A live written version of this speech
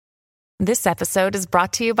This episode is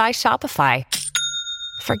brought to you by Shopify.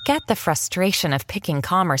 Forget the frustration of picking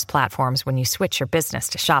commerce platforms when you switch your business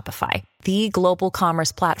to Shopify, the global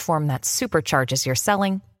commerce platform that supercharges your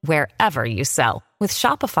selling wherever you sell. With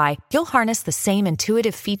Shopify, you'll harness the same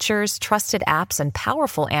intuitive features, trusted apps, and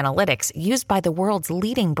powerful analytics used by the world's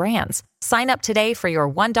leading brands. Sign up today for your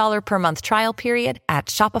 $1 per month trial period at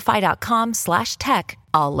shopify.com/tech,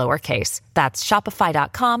 all lowercase. That's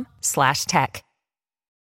shopify.com/tech.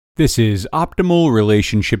 This is Optimal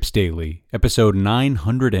Relationships Daily, episode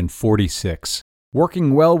 946,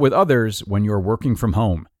 Working Well with Others When You're Working From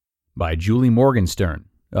Home, by Julie Morgenstern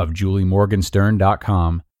of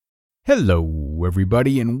juliemorgenstern.com. Hello,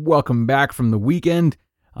 everybody, and welcome back from the weekend.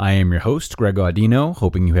 I am your host, Greg Audino,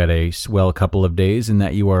 hoping you had a swell couple of days and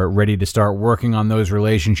that you are ready to start working on those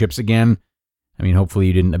relationships again. I mean, hopefully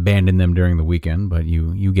you didn't abandon them during the weekend, but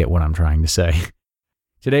you get what I'm trying to say.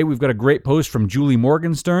 Today, we've got a great post from Julie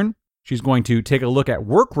Morgenstern. She's going to take a look at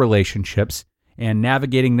work relationships and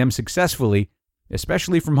navigating them successfully,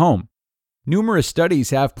 especially from home. Numerous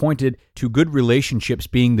studies have pointed to good relationships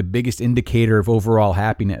being the biggest indicator of overall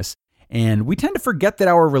happiness, and we tend to forget that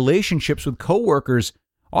our relationships with coworkers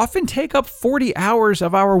often take up 40 hours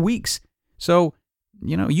of our weeks. So,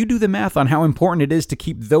 you do the math on how important it is to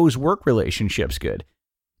keep those work relationships good.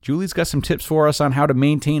 Julie's got some tips for us on how to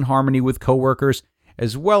maintain harmony with coworkers,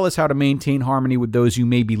 as well as how to maintain harmony with those you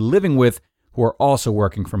may be living with who are also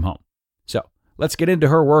working from home. So, let's get into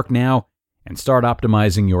her work now and start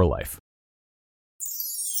optimizing your life.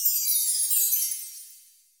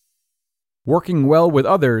 Working Well with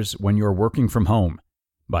Others When You're Working From Home,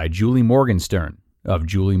 by Julie Morgenstern of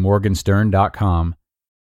juliemorgenstern.com.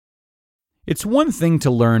 It's one thing to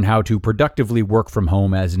learn how to productively work from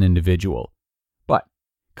home as an individual, but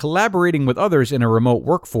collaborating with others in a remote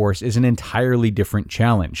workforce is an entirely different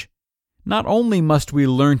challenge. Not only must we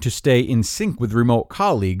learn to stay in sync with remote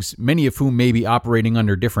colleagues, many of whom may be operating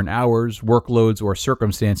under different hours, workloads, or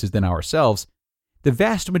circumstances than ourselves, the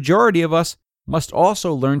vast majority of us must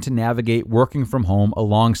also learn to navigate working from home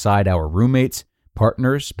alongside our roommates,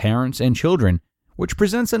 partners, parents, and children, which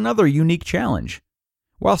presents another unique challenge.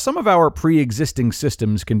 While some of our pre-existing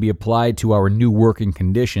systems can be applied to our new working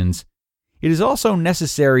conditions, it is also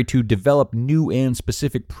necessary to develop new and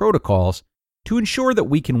specific protocols to ensure that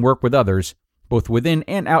we can work with others, both within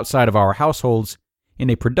and outside of our households, in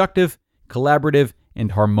a productive, collaborative,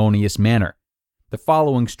 and harmonious manner. The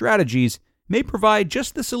following strategies may provide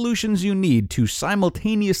just the solutions you need to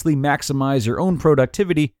simultaneously maximize your own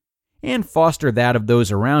productivity and foster that of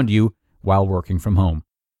those around you while working from home.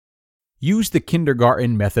 Use the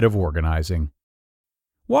kindergarten method of organizing.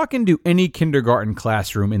 Walk into any kindergarten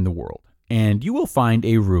classroom in the world, and you will find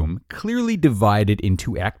a room clearly divided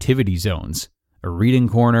into activity zones: a reading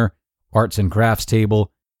corner, arts and crafts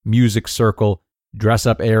table, music circle,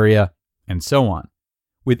 dress-up area, and so on.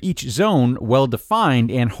 With each zone well-defined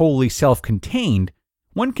and wholly self-contained,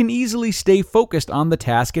 one can easily stay focused on the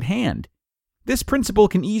task at hand. This principle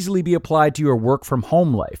can easily be applied to your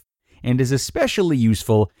work-from-home life, and is especially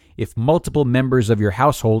useful if multiple members of your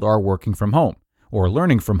household are working from home, or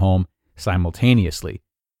learning from home, simultaneously.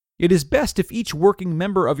 It is best if each working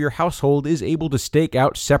member of your household is able to stake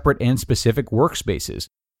out separate and specific workspaces.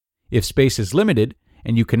 If space is limited,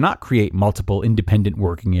 and you cannot create multiple independent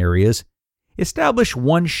working areas, establish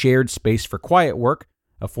one shared space for quiet work,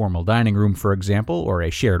 a formal dining room, for example, or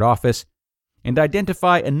a shared office, and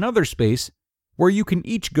identify another space where you can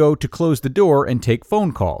each go to close the door and take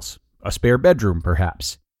phone calls, a spare bedroom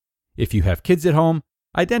perhaps. If you have kids at home,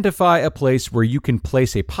 identify a place where you can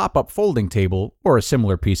place a pop-up folding table or a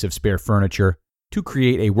similar piece of spare furniture to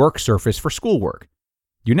create a work surface for schoolwork.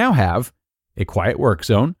 You now have a quiet work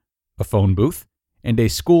zone, a phone booth, and a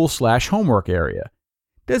school/homework area.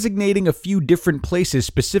 Designating a few different places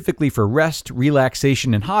specifically for rest,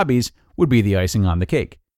 relaxation, and hobbies would be the icing on the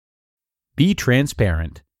cake. Be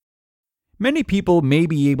transparent. Many people may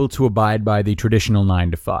be able to abide by the traditional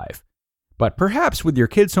 9 to 5, but perhaps with your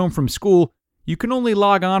kids home from school, you can only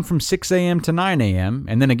log on from 6 a.m. to 9 a.m.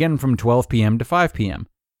 and then again from 12 p.m. to 5 p.m.,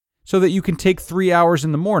 so that you can take 3 hours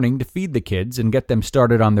in the morning to feed the kids and get them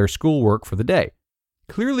started on their schoolwork for the day.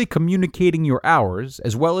 Clearly communicating your hours,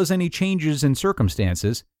 as well as any changes in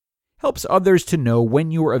circumstances, helps others to know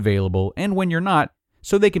when you are available and when you're not,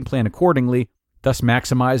 so they can plan accordingly, thus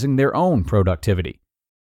maximizing their own productivity.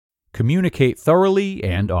 Communicate thoroughly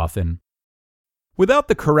and often. Without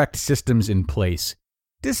the correct systems in place,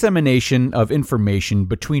 dissemination of information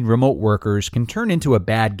between remote workers can turn into a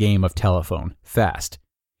bad game of telephone, fast.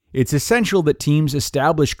 It's essential that teams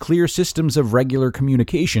establish clear systems of regular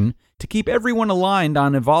communication to keep everyone aligned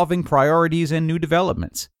on evolving priorities and new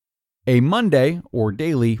developments. a Monday or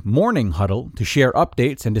daily morning huddle to share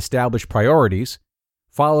updates and establish priorities,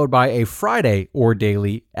 followed by a Friday or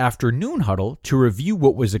daily afternoon huddle to review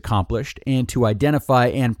what was accomplished and to identify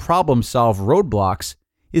and problem-solve roadblocks,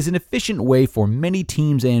 is an efficient way for many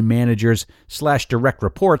teams and managers/direct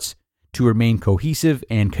reports to remain cohesive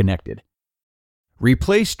and connected.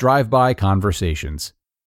 Replace drive-by conversations.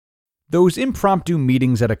 Those impromptu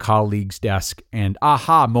meetings at a colleague's desk and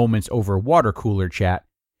aha moments over water cooler chat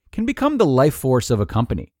can become the life force of a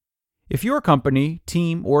company. If your company,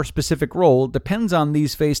 team, or specific role depends on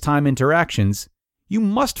these FaceTime interactions, you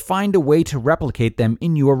must find a way to replicate them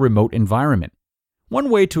in your remote environment. One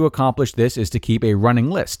way to accomplish this is to keep a running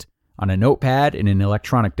list, on a notepad, in an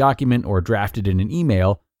electronic document, or drafted in an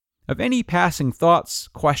email, of any passing thoughts,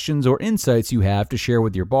 questions, or insights you have to share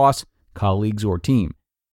with your boss, colleagues, or team.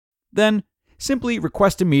 Then, simply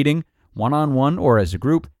request a meeting, one-on-one or as a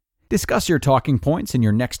group, discuss your talking points in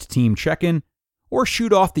your next team check-in, or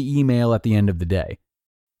shoot off the email at the end of the day.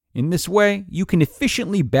 In this way, you can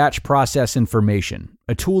efficiently batch process information,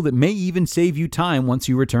 a tool that may even save you time once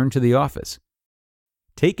you return to the office.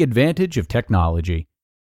 Take advantage of technology.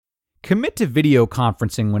 Commit to video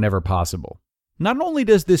conferencing whenever possible. Not only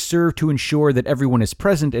does this serve to ensure that everyone is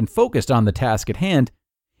present and focused on the task at hand,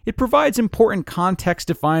 it provides important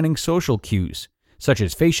context-defining social cues, such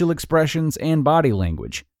as facial expressions and body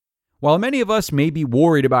language. While many of us may be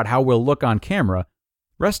worried about how we'll look on camera,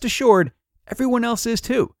 rest assured, everyone else is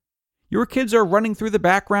too. Your kids are running through the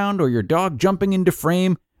background or your dog jumping into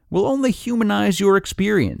frame will only humanize your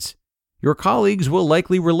experience. Your colleagues will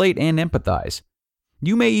likely relate and empathize.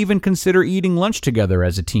 You may even consider eating lunch together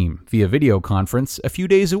as a team via video conference a few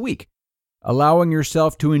days a week, allowing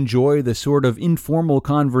yourself to enjoy the sort of informal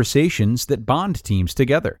conversations that bond teams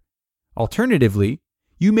together. Alternatively,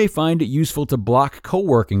 you may find it useful to block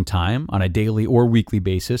co-working time on a daily or weekly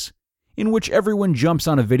basis, in which everyone jumps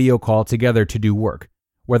on a video call together to do work,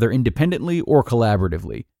 whether independently or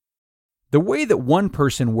collaboratively. The way that one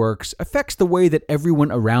person works affects the way that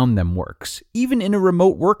everyone around them works, even in a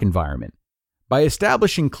remote work environment. By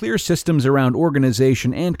establishing clear systems around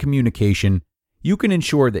organization and communication, you can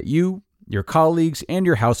ensure that you, your colleagues, and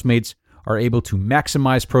your housemates are able to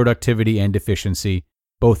maximize productivity and efficiency,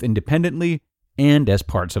 both independently and as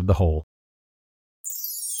parts of the whole.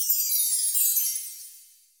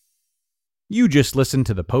 You just listened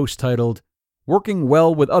to the post titled, Working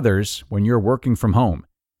Well with Others When You're Working From Home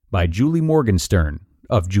by Julie Morgenstern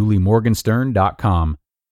of juliemorgenstern.com.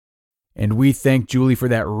 And we thank Julie for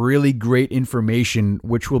that really great information,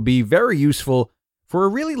 which will be very useful for a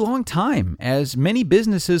really long time, as many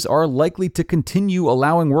businesses are likely to continue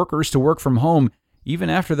allowing workers to work from home even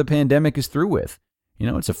after the pandemic is through with.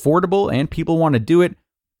 It's affordable and people want to do it.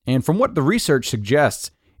 And from what the research suggests,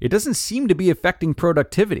 it doesn't seem to be affecting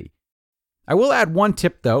productivity. I will add one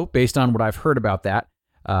tip, though, based on what I've heard about that.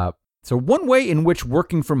 So one way in which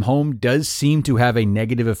working from home does seem to have a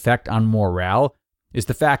negative effect on morale is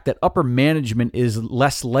the fact that upper management is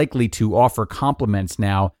less likely to offer compliments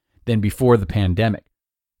now than before the pandemic.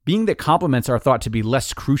 Being that compliments are thought to be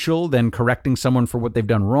less crucial than correcting someone for what they've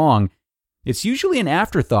done wrong, it's usually an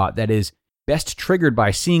afterthought that is best triggered by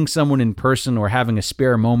seeing someone in person or having a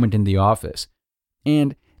spare moment in the office.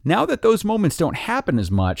 And now that those moments don't happen as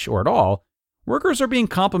much or at all, workers are being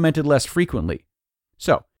complimented less frequently.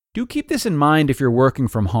 So, do keep this in mind if you're working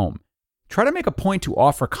from home. Try to make a point to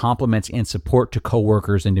offer compliments and support to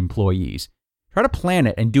coworkers and employees. Try to plan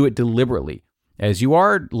it and do it deliberately, as you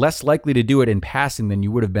are less likely to do it in passing than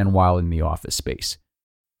you would have been while in the office space.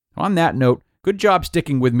 On that note, good job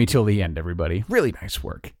sticking with me till the end, everybody. Really nice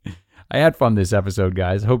work. I had fun this episode,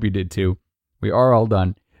 guys. I hope you did too. We are all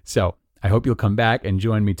done. So, I hope you'll come back and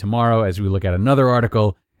join me tomorrow as we look at another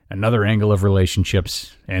article, another angle of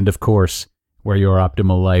relationships, and of course, where your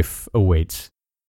optimal life awaits.